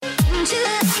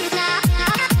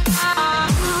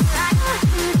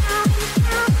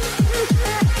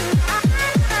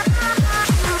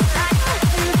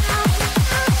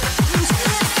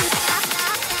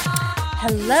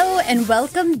and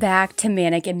welcome back to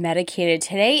Manic and Medicated.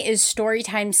 Today is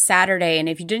Storytime Saturday, and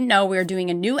if you didn't know, we're doing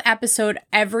a new episode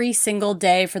every single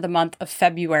day for the month of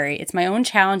February. It's my own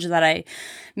challenge that I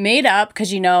made up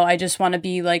because, I just want to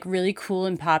be like really cool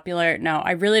and popular. No,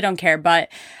 I really don't care, but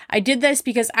I did this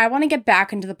because I want to get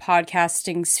back into the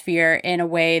podcasting sphere in a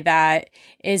way that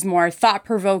is more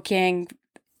thought-provoking,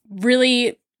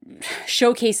 really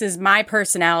showcases my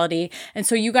personality, and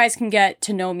so you guys can get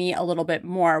to know me a little bit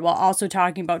more while also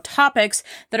talking about topics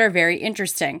that are very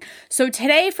interesting. So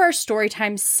today for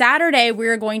Storytime Saturday,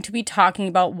 we're going to be talking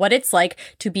about what it's like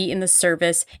to be in the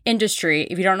service industry.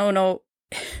 If you don't know,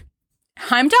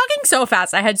 I'm talking so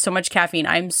fast. I had so much caffeine.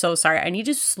 I'm so sorry. I need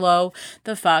to slow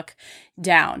the fuck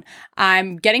down.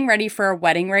 I'm getting ready for a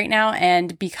wedding right now,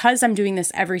 and because I'm doing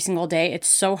this every single day, it's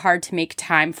so hard to make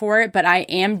time for it, but I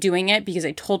am doing it because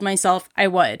I told myself I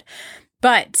would.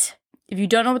 But if you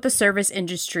don't know what the service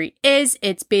industry is,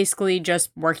 it's basically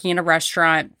just working in a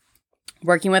restaurant,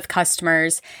 working with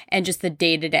customers, and just the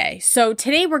day-to-day. So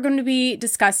today we're going to be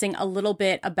discussing a little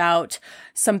bit about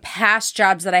some past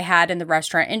jobs that I had in the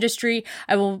restaurant industry.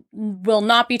 I will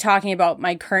not be talking about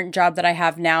my current job that I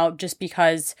have now just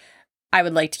because I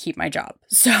would like to keep my job.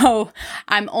 So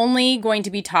I'm only going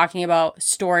to be talking about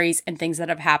stories and things that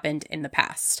have happened in the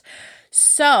past.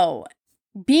 So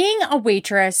being a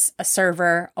waitress, a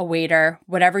server, a waiter,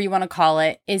 whatever you want to call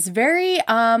it, is very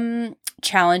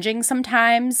challenging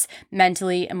sometimes,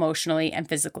 mentally, emotionally, and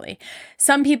physically.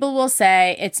 Some people will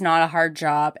say it's not a hard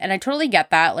job, and I totally get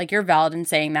that. Like, you're valid in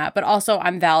saying that, but also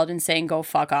I'm valid in saying go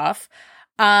fuck off.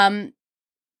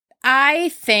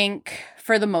 I think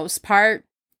for the most part,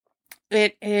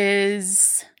 it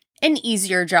is an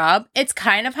easier job. It's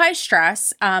kind of high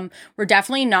stress. We're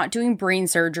definitely not doing brain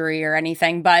surgery or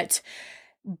anything, but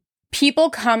people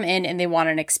come in and they want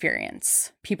an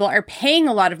experience. People are paying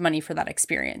a lot of money for that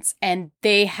experience, and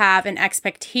they have an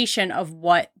expectation of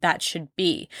what that should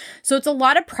be. So it's a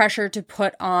lot of pressure to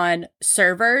put on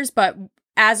servers, but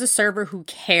as a server who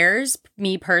cares,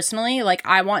 me personally, like,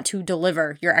 I want to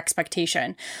deliver your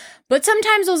expectation. But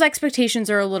sometimes those expectations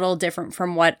are a little different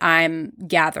from what I'm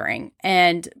gathering,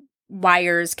 and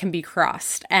wires can be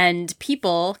crossed, and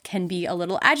people can be a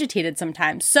little agitated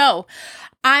sometimes. So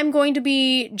I'm going to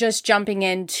be just jumping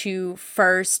into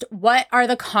first, what are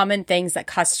the common things that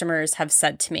customers have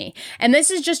said to me? And this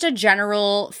is just a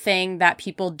general thing that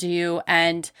people do,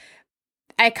 and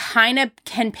I kind of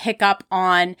can pick up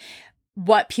on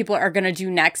what people are going to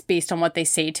do next based on what they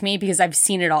say to me, because I've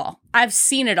seen it all.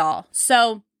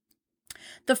 So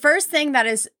the first thing that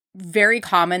is very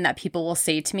common that people will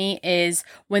say to me is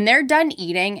when they're done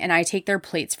eating and I take their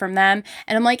plates from them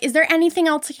and I'm like, is there anything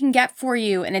else I can get for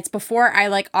you? And it's before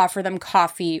I offer them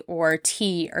coffee or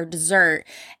tea or dessert.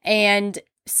 And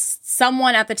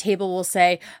someone at the table will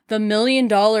say, the $1 million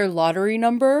lottery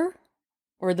number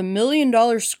or the $1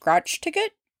 million scratch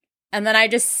ticket. And then I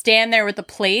just stand there with the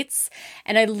plates.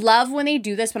 And I love when they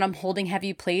do this when I'm holding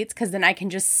heavy plates, because then I can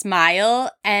just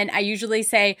smile. And I usually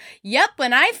say, yep,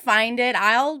 when I find it,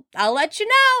 I'll let you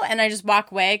know. And I just walk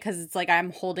away because it's like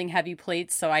I'm holding heavy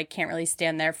plates, so I can't really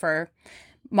stand there for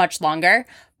much longer.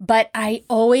 But I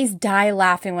always die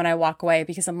laughing when I walk away,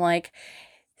 because I'm like,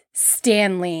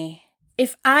 Stanley,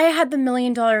 if I had the $1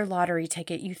 million lottery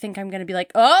ticket, you think I'm going to be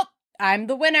like, oh, I'm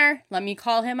the winner. Let me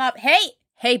call him up.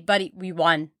 Hey, buddy, we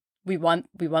won. We won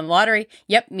the lottery.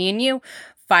 Yep, me and you.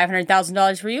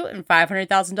 $500,000 for you and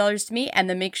 $500,000 to me. And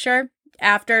then make sure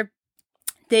after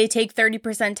they take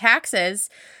 30% taxes,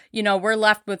 we're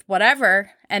left with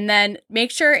whatever. And then make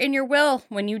sure in your will,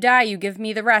 when you die, you give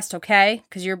me the rest, okay?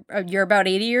 Because you're about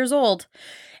 80 years old.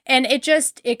 And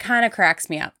it kind of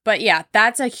cracks me up. But yeah,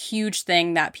 that's a huge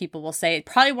thing that people will say.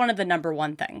 Probably one of the number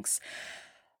one things.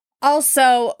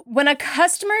 Also, when a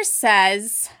customer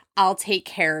says, I'll take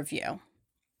care of you,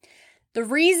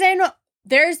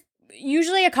 there's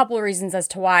usually a couple of reasons as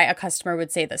to why a customer would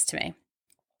say this to me.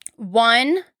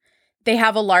 One, they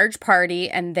have a large party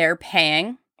and they're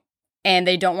paying and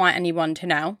they don't want anyone to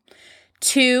know.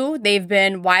 Two, they've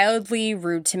been wildly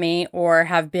rude to me or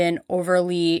have been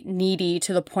overly needy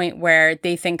to the point where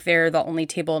they think they're the only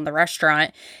table in the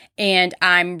restaurant, and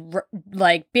I'm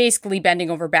basically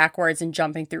bending over backwards and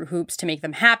jumping through hoops to make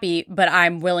them happy, but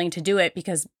I'm willing to do it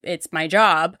because it's my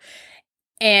job.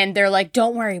 And they're like,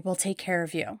 don't worry, we'll take care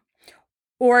of you.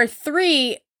 Or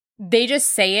three, they just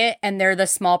say it and they're the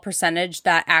small percentage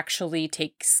that actually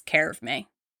takes care of me.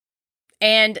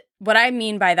 And what I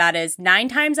mean by that is 9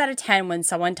 times out of 10, when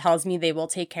someone tells me they will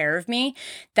take care of me,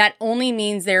 that only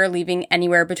means they're leaving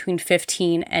anywhere between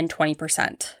 15 and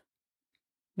 20%,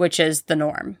 which is the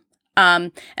norm.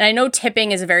 And I know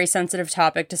tipping is a very sensitive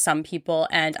topic to some people,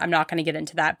 and I'm not going to get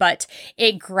into that, but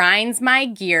it grinds my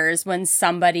gears when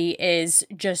somebody is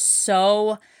just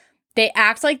so, they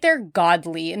act like they're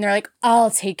godly and they're like,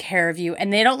 I'll take care of you.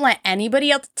 And they don't let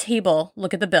anybody at the table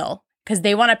look at the bill because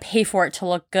they want to pay for it to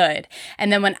look good.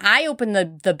 And then when I open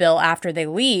the bill after they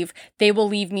leave, they will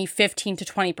leave me 15 to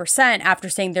 20% after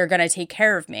saying they're going to take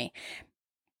care of me.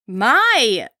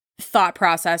 My thought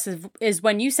process is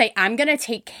when you say, I'm going to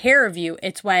take care of you,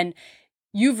 it's when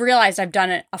you've realized I've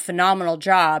done a phenomenal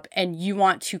job and you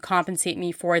want to compensate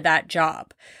me for that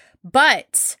job.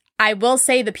 But I will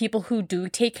say the people who do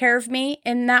take care of me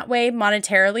in that way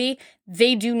monetarily,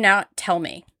 they do not tell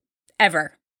me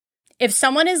ever. If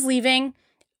someone is leaving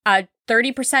a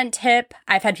 30% tip,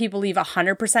 I've had people leave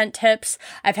 100% tips.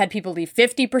 I've had people leave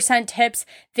 50% tips.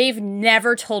 They've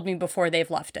never told me before they've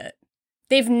left it.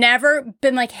 They've never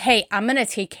been like, hey, I'm going to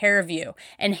take care of you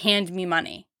and hand me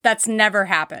money. That's never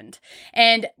happened.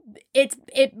 And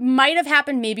it might have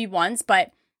happened maybe once,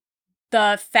 but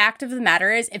the fact of the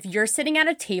matter is if you're sitting at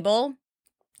a table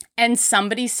and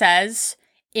somebody says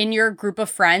in your group of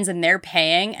friends and they're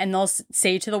paying and they'll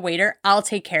say to the waiter, I'll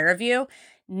take care of you,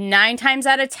 9 times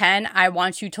out of 10, I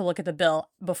want you to look at the bill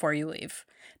before you leave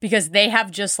because they have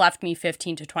just left me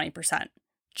 15 to 20%,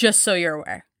 just so you're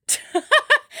aware.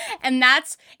 And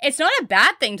it's not a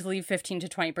bad thing to leave 15 to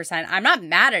 20%. I'm not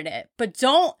mad at it, but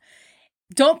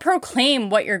don't proclaim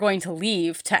what you're going to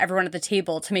leave to everyone at the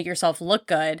table to make yourself look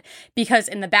good, because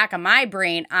in the back of my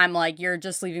brain, I'm like, you're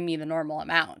just leaving me the normal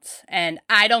amount. And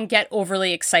I don't get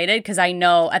overly excited because I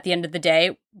know at the end of the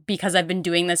day, because I've been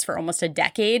doing this for almost a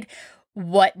decade,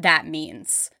 what that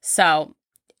means. So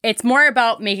it's more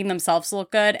about making themselves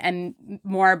look good and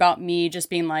more about me just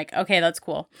being like, okay, that's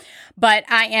cool. But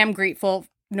I am grateful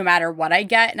no matter what I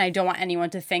get. And I don't want anyone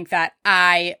to think that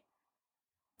I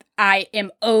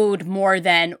am owed more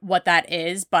than what that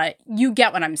is, but you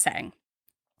get what I'm saying.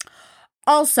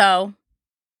 Also,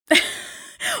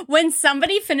 when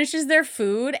somebody finishes their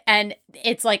food and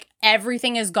it's like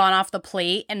everything has gone off the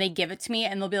plate and they give it to me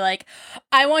and they'll be like,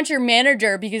 I want your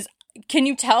manager because can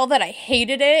you tell that I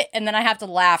hated it? And then I have to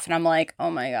laugh and I'm like,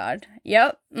 oh my God.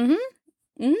 Yep.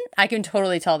 I can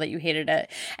totally tell that you hated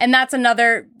it. And that's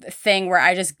another thing where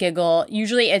I just giggle.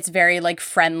 Usually it's very like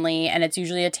friendly and it's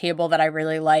usually a table that I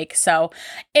really like. So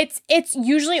it's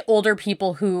usually older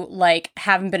people who like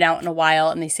haven't been out in a while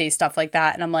and they say stuff like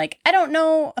that. And I'm like, I don't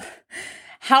know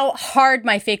how hard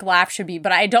my fake laugh should be,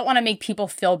 but I don't want to make people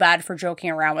feel bad for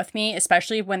joking around with me,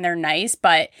 especially when they're nice.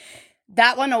 But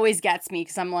that one always gets me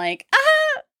because I'm like,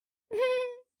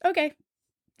 okay.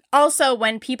 Also,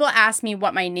 when people ask me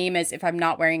what my name is if I'm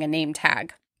not wearing a name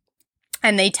tag,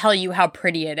 and they tell you how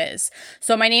pretty it is.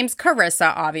 So my name's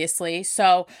Carissa, obviously.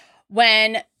 So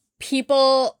when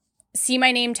people see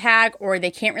my name tag or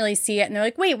they can't really see it and they're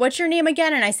like, wait, what's your name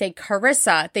again? And I say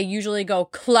Carissa. They usually go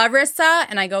Clarissa.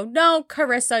 And I go, no,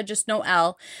 Carissa, just no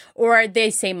L. Or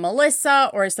they say Melissa,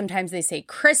 or sometimes they say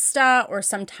Krista, or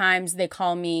sometimes they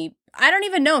call me, I don't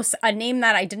even know, a name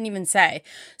that I didn't even say.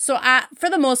 So for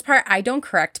the most part, I don't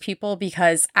correct people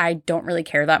because I don't really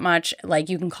care that much. Like,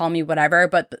 you can call me whatever.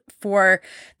 But for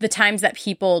the times that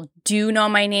people do know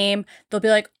my name, they'll be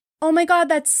like, oh my God,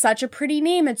 that's such a pretty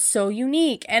name. It's so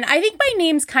unique. And I think my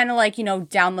name's kind of like,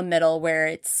 down the middle where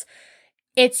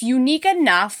it's unique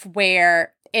enough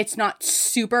where it's not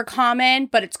super common,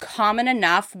 but it's common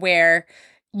enough where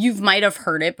you might have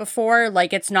heard it before.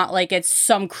 Like, it's not like it's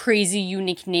some crazy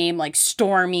unique name like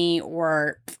Stormy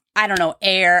or, I don't know,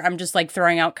 Air. I'm just like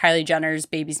throwing out Kylie Jenner's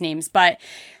baby's names. But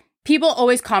people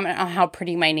always comment on how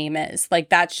pretty my name is. Like,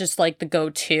 that's just like the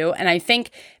go-to. And I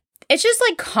think it's just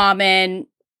like common,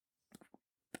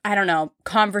 I don't know,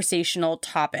 conversational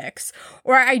topics.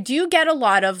 Or I do get a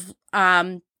lot of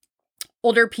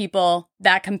older people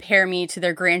that compare me to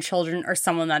their grandchildren or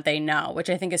someone that they know, which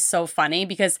I think is so funny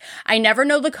because I never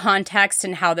know the context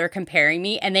and how they're comparing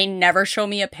me, and they never show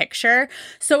me a picture.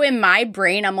 So in my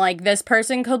brain, I'm like, this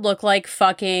person could look like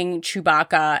fucking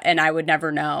Chewbacca and I would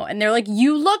never know. And they're like,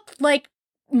 you look like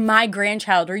my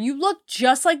grandchild, or you look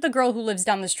just like the girl who lives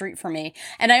down the street from me.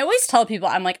 And I always tell people,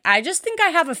 I'm like, I just think I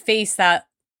have a face that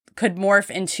could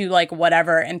morph into like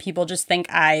whatever, and people just think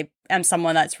I am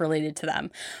someone that's related to them.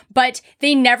 But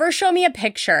they never show me a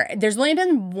picture. There's only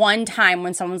been one time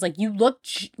when someone's like, you look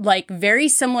like very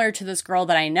similar to this girl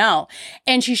that I know.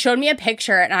 And she showed me a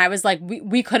picture and I was like,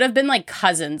 we could have been like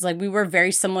cousins. Like, we were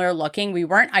very similar looking. We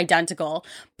weren't identical,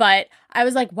 but I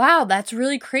was like, wow, that's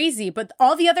really crazy. But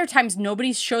all the other times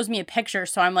nobody shows me a picture.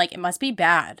 So I'm like, it must be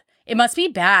bad. It must be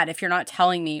bad if you're not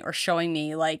telling me or showing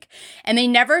me, like, and they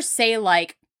never say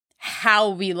like how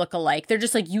we look alike. They're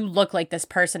just like, you look like this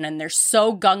person, and they're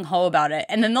so gung-ho about it.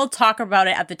 And then they'll talk about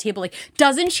it at the table like,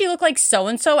 doesn't she look like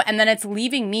so-and-so? And then it's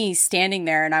leaving me standing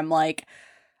there, and I'm like,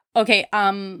 okay,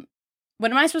 what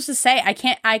am I supposed to say? I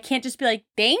can't just be like,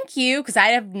 thank you, because I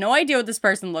have no idea what this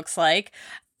person looks like.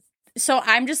 So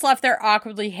I'm just left there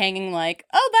awkwardly hanging like,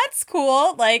 oh, that's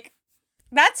cool. Like,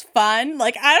 that's fun.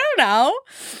 Like, I don't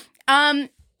know.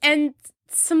 And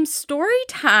some story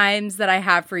times that I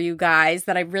have for you guys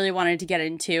that I really wanted to get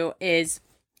into is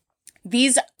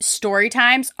these story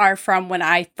times are from when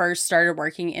I first started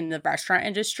working in the restaurant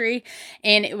industry,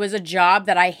 and it was a job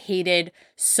that I hated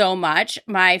so much.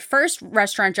 My first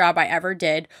restaurant job I ever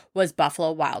did was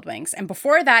Buffalo Wild Wings. And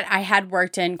before that, I had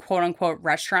worked in quote unquote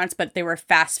restaurants, but they were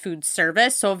fast food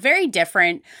service. So very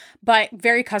different, but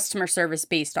very customer service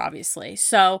based, obviously.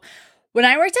 So when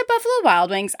I worked at Buffalo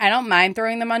Wild Wings, I don't mind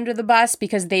throwing them under the bus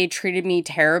because they treated me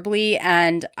terribly,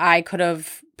 and I could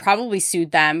have probably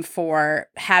sued them for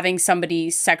having somebody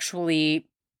sexually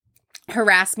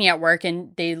harass me at work,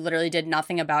 and they literally did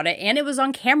nothing about it, and it was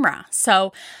on camera.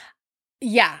 So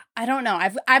yeah, I don't know.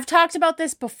 I've talked about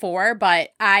this before, but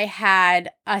I had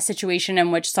a situation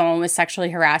in which someone was sexually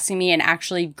harassing me and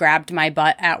actually grabbed my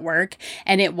butt at work,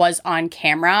 and it was on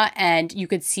camera, and you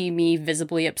could see me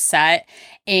visibly upset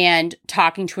and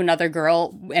talking to another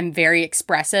girl and very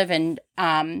expressive. And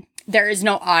there is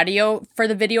no audio for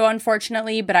the video,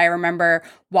 unfortunately, but I remember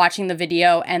watching the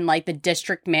video, and like the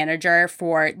district manager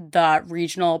for the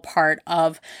regional part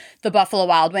of the Buffalo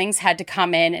Wild Wings had to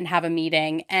come in and have a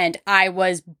meeting, and I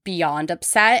was beyond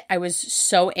upset. I was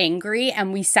so angry,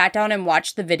 and we sat down and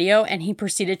watched the video, and he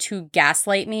proceeded to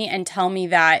gaslight me and tell me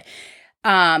that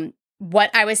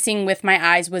what I was seeing with my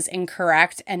eyes was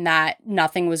incorrect and that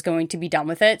nothing was going to be done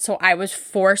with it. So I was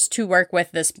forced to work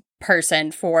with this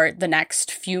person for the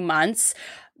next few months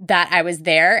that I was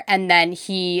there. And then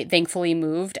he thankfully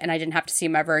moved, and I didn't have to see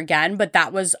him ever again. But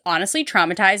that was honestly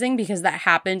traumatizing because that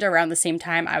happened around the same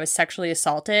time I was sexually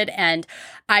assaulted, and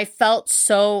I felt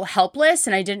so helpless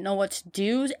and I didn't know what to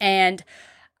do. And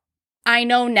I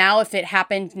know now if it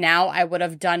happened now, I would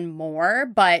have done more,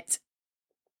 but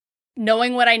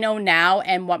knowing what I know now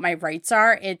and what my rights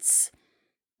are, it's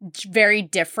very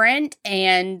different.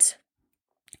 And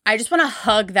I just want to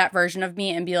hug that version of me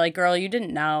and be like, girl, you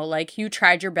didn't know. Like, you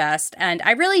tried your best. And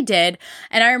I really did.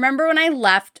 And I remember when I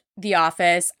left the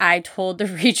office, I told the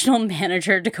regional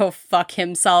manager to go fuck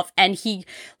himself. And he,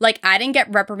 like, I didn't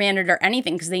get reprimanded or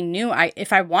anything because they knew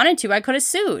if I wanted to, I could have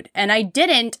sued. And I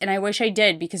didn't. And I wish I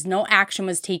did because no action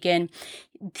was taken.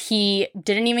 He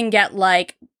didn't even get,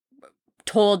 like,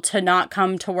 told to not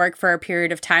come to work for a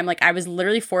period of time. Like, I was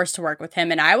literally forced to work with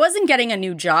him, and I wasn't getting a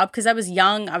new job because I was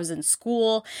young, I was in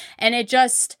school, and it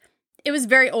was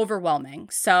very overwhelming.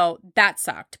 So that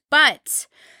sucked. But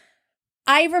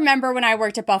I remember when I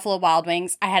worked at Buffalo Wild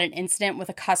Wings, I had an incident with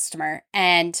a customer,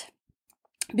 and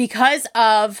because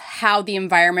of how the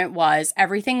environment was,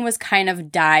 everything was kind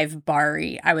of dive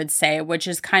bar-y, I would say, which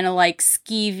is kind of like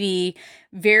skeevy,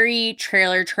 very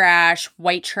trailer trash,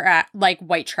 white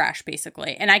trash,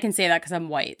 basically. And I can say that because I'm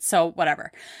white, so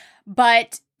whatever.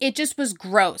 But it just was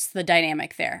gross, the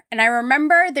dynamic there. And I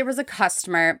remember there was a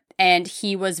customer, and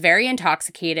he was very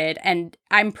intoxicated, and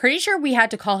I'm pretty sure we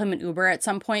had to call him an Uber at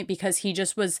some point because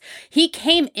he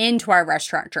came into our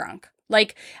restaurant drunk.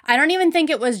 Like, I don't even think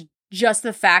it was just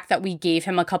the fact that we gave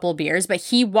him a couple beers, but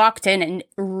he walked in and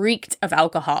reeked of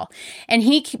alcohol. And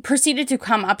he proceeded to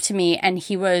come up to me, and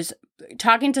he was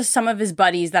talking to some of his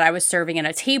buddies that I was serving at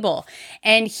a table.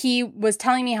 And he was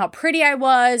telling me how pretty I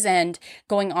was and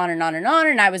going on and on and on.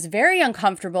 And I was very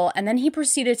uncomfortable. And then he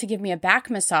proceeded to give me a back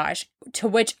massage, to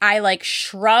which I like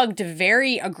shrugged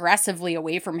very aggressively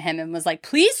away from him and was like,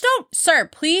 please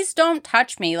don't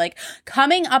touch me. Like,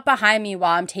 coming up behind me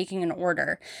while I'm taking an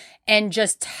order and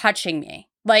just touching me.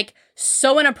 Like,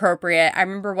 so inappropriate. I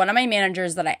remember one of my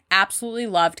managers that I absolutely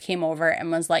loved came over and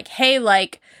was like, hey,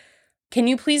 like, can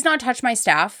you please not touch my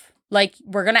staff? Like,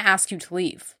 we're going to ask you to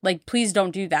leave. Like, please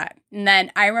don't do that. And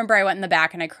then I remember I went in the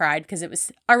back and I cried because it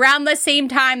was around the same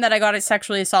time that I got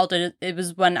sexually assaulted. It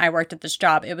was when I worked at this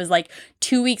job. It was like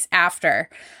 2 weeks after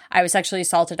I was sexually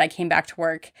assaulted. I came back to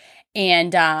work,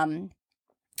 and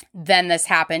then this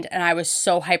happened, and I was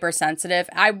so hypersensitive.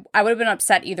 I would have been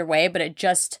upset either way, but it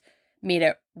just made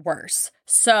it worse.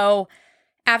 So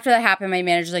after that happened, my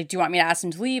manager's like, do you want me to ask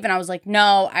him to leave? And I was like,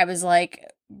 no. I was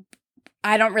like,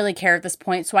 I don't really care at this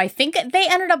point. So I think they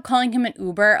ended up calling him an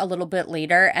Uber a little bit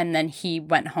later and then he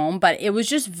went home, but it was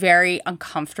just very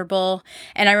uncomfortable.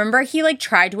 And I remember he like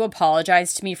tried to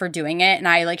apologize to me for doing it and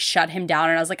I like shut him down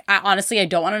and I was like, honestly, I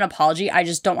don't want an apology. I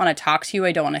just don't want to talk to you.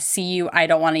 I don't want to see you. I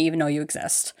don't want to even know you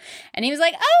exist. And he was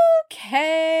like,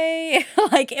 okay.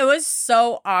 Like it was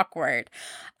so awkward.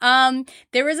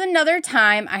 There was another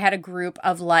time I had a group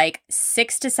of like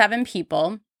 6 to 7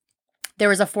 people. There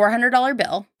was a $400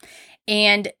 bill.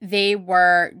 And they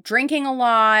were drinking a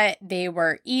lot, they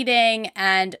were eating,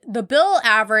 and the bill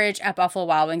average at Buffalo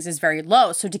Wild Wings is very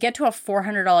low. So to get to a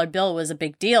 $400 bill was a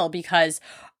big deal because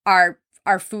our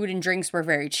food and drinks were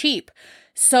very cheap.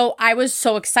 So I was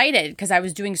so excited because I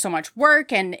was doing so much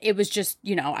work and it was just,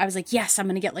 I was like, yes, I'm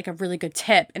going to get like a really good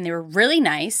tip. And they were really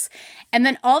nice. And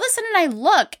then all of a sudden I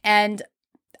look and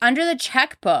under the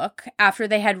checkbook, after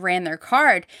they had ran their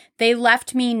card, they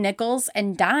left me nickels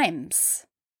and dimes.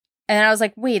 And I was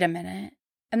like, wait a minute.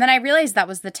 And then I realized that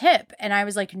was the tip. And I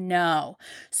was like, no.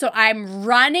 So I'm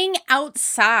running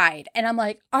outside and I'm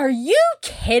like, are you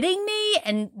kidding me?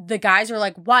 And the guys are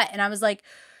like, what? And I was like,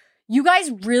 you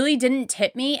guys really didn't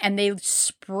tip me. And they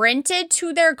sprinted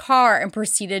to their car and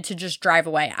proceeded to just drive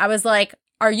away. I was like,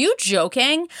 are you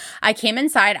joking? I came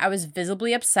inside. I was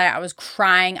visibly upset. I was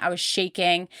crying. I was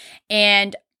shaking.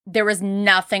 And there was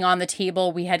nothing on the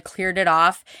table. We had cleared it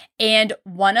off. And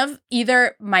one of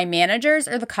either my managers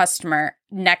or the customer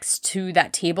next to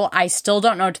that table, I still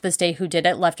don't know to this day who did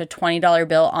it, left a $20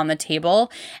 bill on the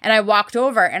table. And I walked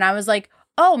over and I was like,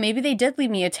 oh, maybe they did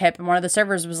leave me a tip. And one of the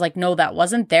servers was like, no, that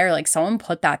wasn't there. Like someone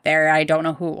put that there. I don't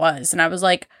know who it was. And I was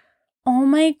like, oh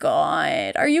my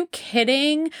God, are you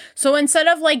kidding? So instead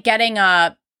of like getting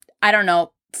a, I don't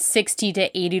know, $60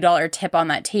 to $80 tip on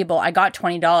that table, I got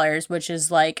 $20, which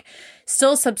is like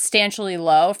still substantially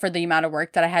low for the amount of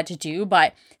work that I had to do,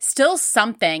 but still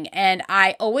something. And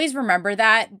I always remember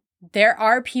that there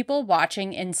are people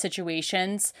watching in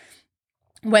situations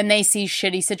when they see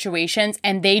shitty situations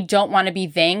and they don't want to be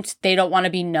thanked, they don't want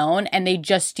to be known, and they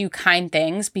just do kind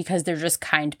things because they're just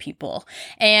kind people.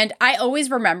 And I always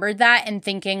remembered that and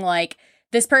thinking like,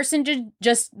 this person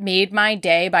just made my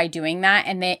day by doing that,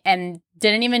 and they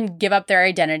didn't even give up their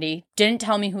identity, didn't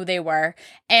tell me who they were,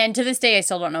 and to this day I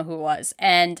still don't know who it was,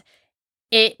 and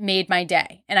it made my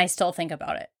day, and I still think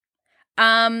about it.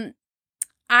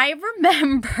 I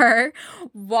remember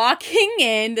walking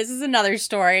in, this is another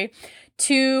story,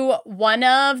 to one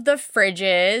of the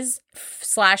fridges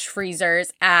 /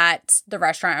 freezers at the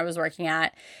restaurant I was working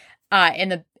at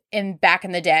back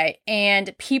in the day,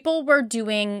 and people were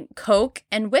doing Coke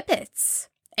and Whippets.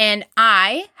 And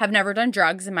I have never done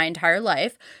drugs in my entire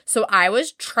life, so I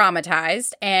was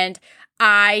traumatized, and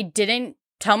I didn't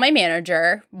tell my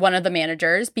manager, one of the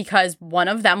managers, because one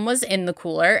of them was in the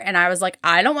cooler, and I was like,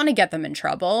 I don't want to get them in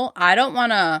trouble. I don't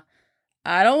want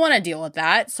to deal with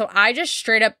that. So I just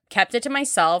straight up kept it to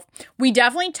myself. We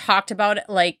definitely talked about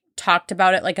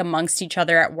it like amongst each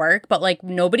other at work, but like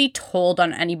nobody told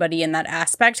on anybody in that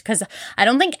aspect because I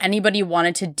don't think anybody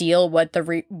wanted to deal with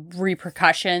the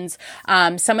repercussions.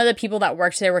 Some of the people that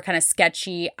worked there were kind of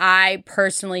sketchy. I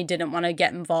personally didn't want to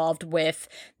get involved with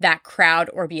that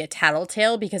crowd or be a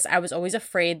tattletale because I was always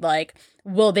afraid like,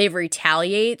 will they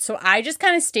retaliate? So I just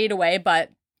kind of stayed away,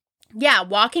 but yeah,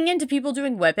 walking into people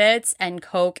doing Whippets and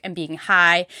Coke and being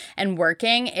high and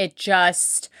working, it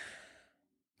just,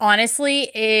 honestly,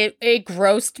 it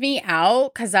grossed me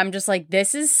out because I'm just like,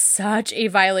 this is such a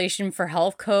violation for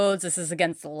health codes. This is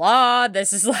against the law.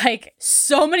 This is like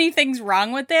so many things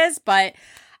wrong with this, but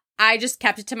I just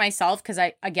kept it to myself because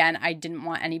I didn't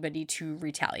want anybody to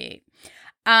retaliate.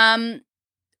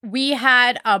 We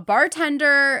had a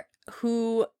bartender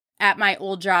who at my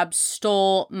old job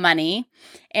stole money,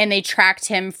 and they tracked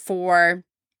him for,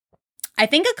 I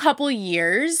think, a couple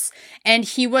years, and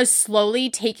he was slowly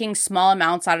taking small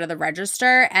amounts out of the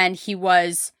register, and he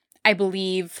was, I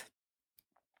believe,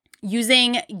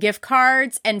 using gift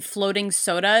cards and floating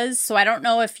sodas. So I don't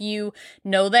know if you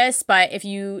know this, but if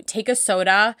you take a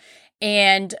soda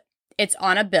and it's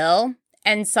on a bill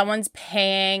and someone's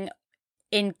paying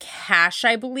in cash,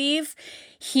 I believe,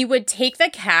 he would take the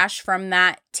cash from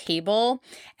that table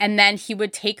and then he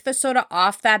would take the soda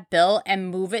off that bill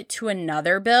and move it to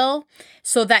another bill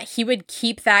so that he would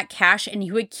keep that cash and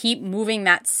he would keep moving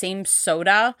that same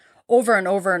soda over and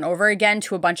over and over again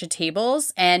to a bunch of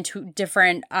tables and to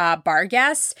different bar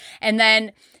guests. And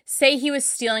then say he was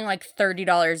stealing like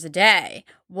 $30 a day.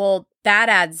 Well, that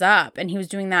adds up. And he was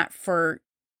doing that for,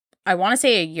 I want to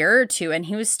say, a year or two, and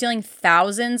he was stealing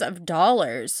thousands of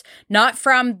dollars, not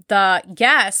from the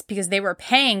guests because they were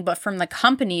paying, but from the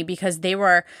company because they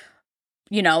were,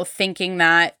 thinking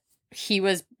that he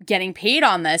was getting paid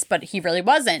on this, but he really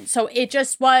wasn't. So it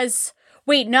just was,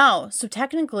 wait, no. So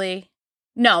technically,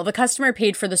 no, the customer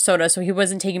paid for the soda, so he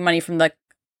wasn't taking money from the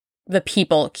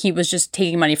people. He was just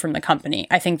taking money from the company.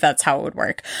 I think that's how it would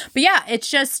work. But yeah, it's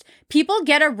just people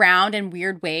get around in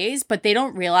weird ways, but they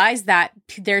don't realize that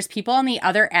there's people on the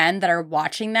other end that are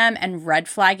watching them and red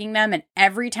flagging them. And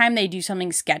every time they do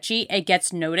something sketchy, it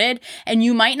gets noted. And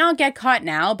you might not get caught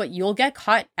now, but you'll get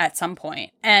caught at some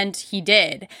point. And he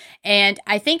did. And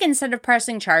I think instead of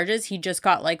pressing charges, he just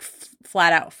got like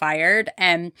flat out fired.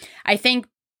 And I think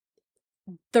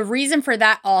the reason for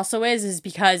that also is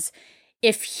because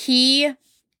if he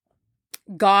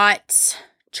got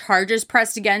charges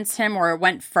pressed against him or it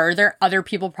went further, other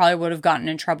people probably would have gotten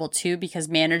in trouble too, because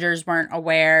managers weren't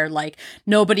aware. Like,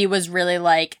 nobody was really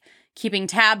like keeping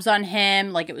tabs on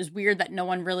him. Like, it was weird that no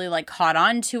one really like caught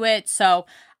on to it. So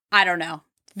I don't know.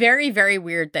 Very, very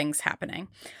weird things happening.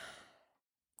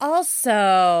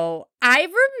 Also, I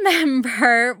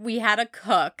remember we had a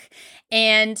cook,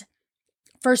 and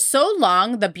for so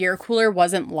long, the beer cooler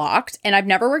wasn't locked, and I've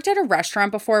never worked at a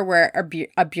restaurant before where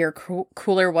a beer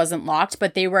cooler wasn't locked,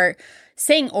 but they were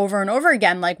saying over and over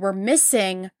again, like, we're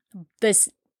missing this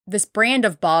brand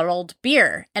of bottled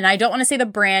beer. And I don't want to say the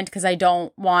brand because I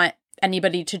don't want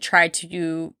anybody to try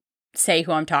to say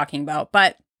who I'm talking about,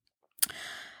 but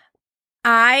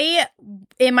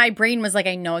in my brain was like,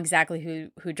 I know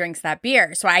exactly who drinks that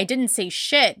beer. So I didn't say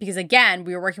shit because, again,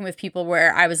 we were working with people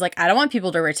where I was like, I don't want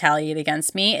people to retaliate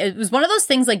against me. It was one of those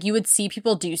things like you would see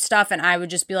people do stuff and I would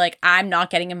just be like, I'm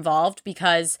not getting involved,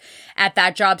 because at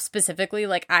that job specifically,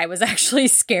 like, I was actually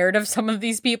scared of some of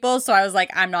these people. So I was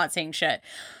like, I'm not saying shit.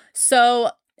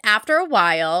 So after a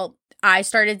while, I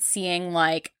started seeing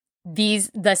like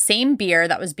the same beer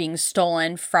that was being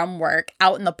stolen from work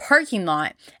out in the parking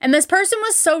lot. And this person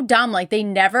was so dumb. Like, they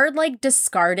never like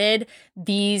discarded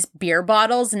these beer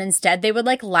bottles, and instead they would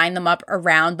like line them up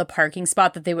around the parking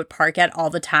spot that they would park at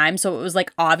all the time. So it was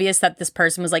like obvious that this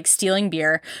person was like stealing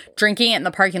beer, drinking it in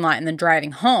the parking lot, and then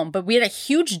driving home. But we had a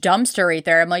huge dumpster right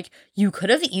there. I'm like, you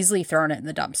could have easily thrown it in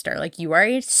the dumpster. Like, you are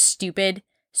a stupid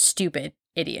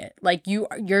idiot. Like,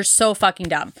 you're so fucking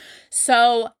dumb.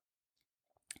 So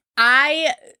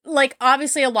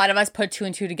obviously a lot of us put two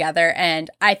and two together,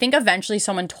 and I think eventually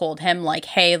someone told him like,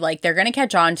 hey, like, they're going to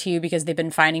catch on to you because they've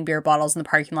been finding beer bottles in the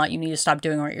parking lot. You need to stop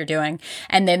doing what you're doing.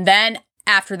 And then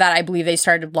after that, I believe they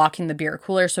started locking the beer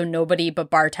cooler so nobody but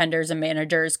bartenders and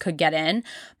managers could get in.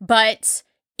 But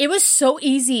it was so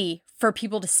easy for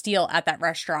people to steal at that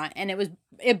restaurant. And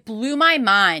it blew my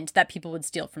mind that people would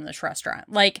steal from this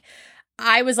restaurant. Like,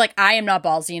 I was like, I am not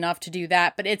ballsy enough to do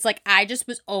that. But it's like, I just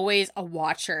was always a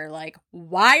watcher. Like,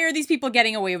 why are these people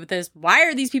getting away with this? Why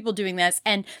are these people doing this?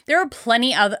 And there were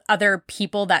plenty of other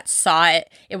people that saw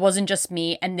it. It wasn't just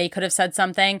me. And they could have said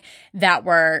something that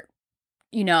were,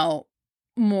 you know,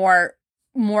 more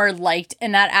liked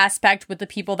in that aspect with the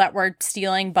people that were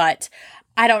stealing. But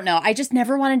I don't know. I just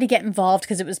never wanted to get involved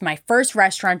because it was my first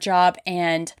restaurant job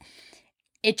and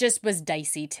it just was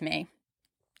dicey to me.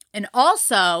 And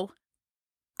also,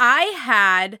 I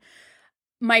had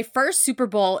my first Super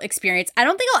Bowl experience. I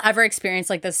don't think I'll ever experience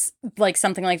like this, like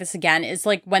something like this again, is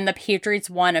like when the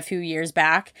Patriots won a few years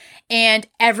back and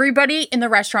everybody in the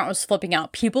restaurant was flipping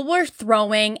out. People were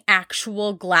throwing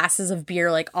actual glasses of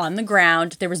beer like on the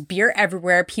ground. There was beer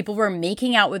everywhere. People were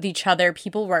making out with each other.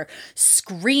 People were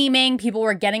screaming. People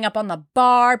were getting up on the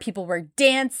bar. People were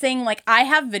dancing. Like, I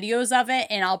have videos of it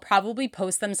and I'll probably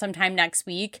post them sometime next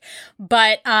week.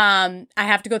 But I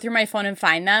have to go through my phone and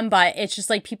find them. But it's just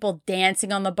like people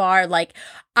dancing on the bar. Like,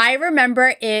 I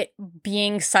remember it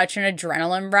being such an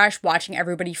adrenaline rush watching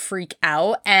everybody freak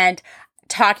out and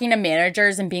talking to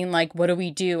managers and being like, what do we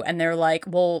do? And they're like,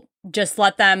 well, just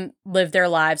let them live their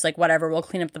lives. Like, whatever, we'll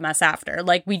clean up the mess after.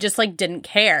 Like, we just like didn't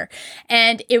care.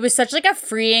 And it was such like a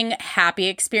freeing, happy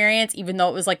experience, even though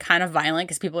it was like kind of violent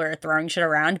because people are throwing shit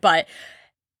around. But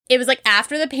it was like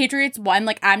after the Patriots won,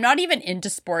 like, I'm not even into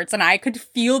sports and I could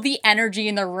feel the energy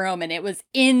in the room and it was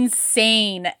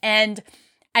insane. And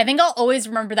I think I'll always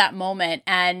remember that moment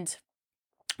and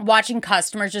watching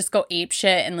customers just go ape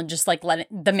shit and just like letting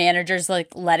the managers like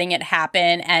letting it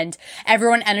happen, and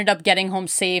everyone ended up getting home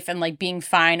safe and like being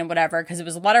fine and whatever, because it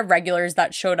was a lot of regulars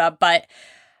that showed up. But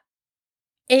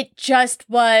it just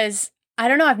was, I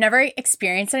don't know, I've never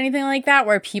experienced anything like that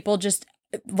where people just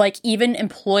like, even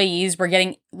employees were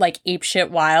getting like ape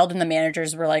shit wild and the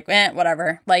managers were like,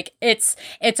 whatever. Like, it's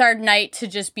our night to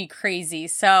just be crazy.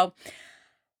 So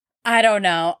I don't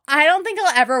know. I don't think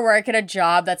I'll ever work at a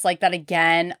job that's like that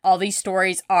again. All these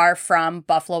stories are from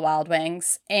Buffalo Wild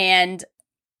Wings. And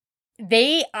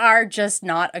they are just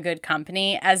not a good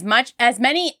company. As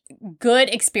many good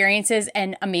experiences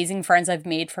and amazing friends I've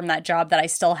made from that job that I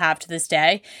still have to this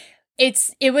day,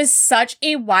 it was such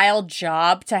a wild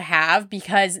job to have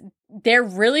because there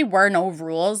really were no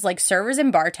rules. Like, servers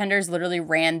and bartenders literally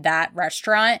ran that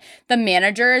restaurant. The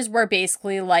managers were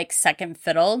basically like second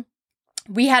fiddle.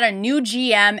 We had a new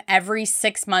GM every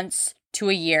 6 months to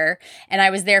a year, and I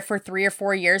was there for 3 or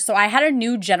 4 years. So I had a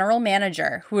new general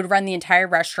manager who would run the entire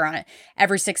restaurant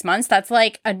every 6 months. That's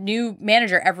like a new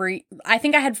manager I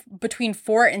think I had between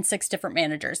 4 and 6 different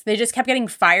managers. They just kept getting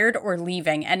fired or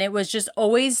leaving. And it was just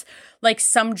always like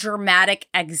some dramatic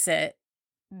exit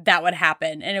that would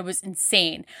happen. And it was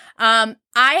insane. I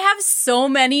have so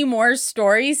many more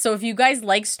stories. So if you guys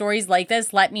like stories like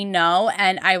this, let me know.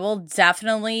 And I will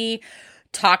definitely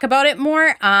talk about it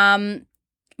more.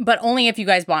 But only if you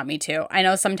guys want me to. I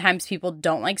know sometimes people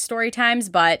don't like story times,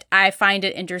 but I find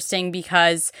it interesting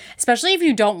because, especially if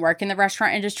you don't work in the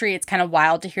restaurant industry, it's kind of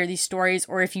wild to hear these stories.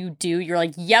 Or if you do, you're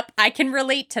like, yep, I can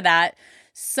relate to that.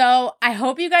 So I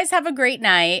hope you guys have a great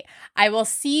night. I will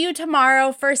see you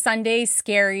tomorrow for Sunday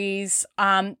Scaries.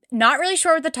 Not really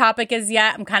sure what the topic is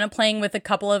yet. I'm kind of playing with a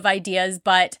couple of ideas,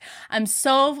 but I'm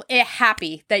so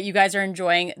happy that you guys are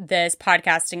enjoying this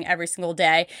podcasting every single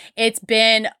day. It's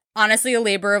been honestly a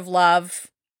labor of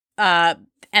love,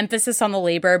 emphasis on the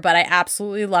labor, but I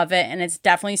absolutely love it. And it's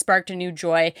definitely sparked a new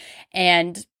joy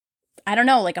and I don't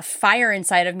know, like a fire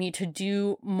inside of me to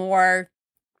do more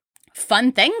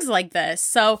fun things like this.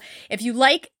 So if you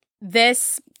like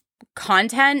this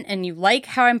content and you like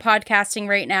how I'm podcasting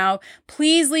right now,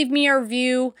 please leave me a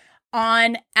review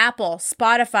on Apple,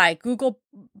 Spotify, Google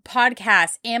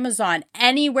Podcasts, Amazon,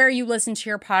 anywhere you listen to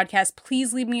your podcast.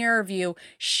 Please leave me a review.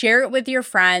 Share it with your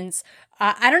friends.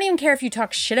 I don't even care if you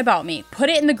talk shit about me. Put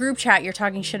it in the group chat. You're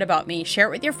talking shit about me. Share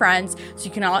it with your friends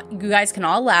so you guys can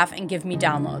all laugh and give me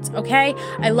downloads. Okay?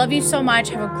 I love you so much.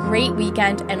 Have a great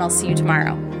weekend, and I'll see you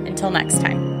tomorrow. Until next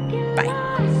time.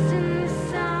 Bye.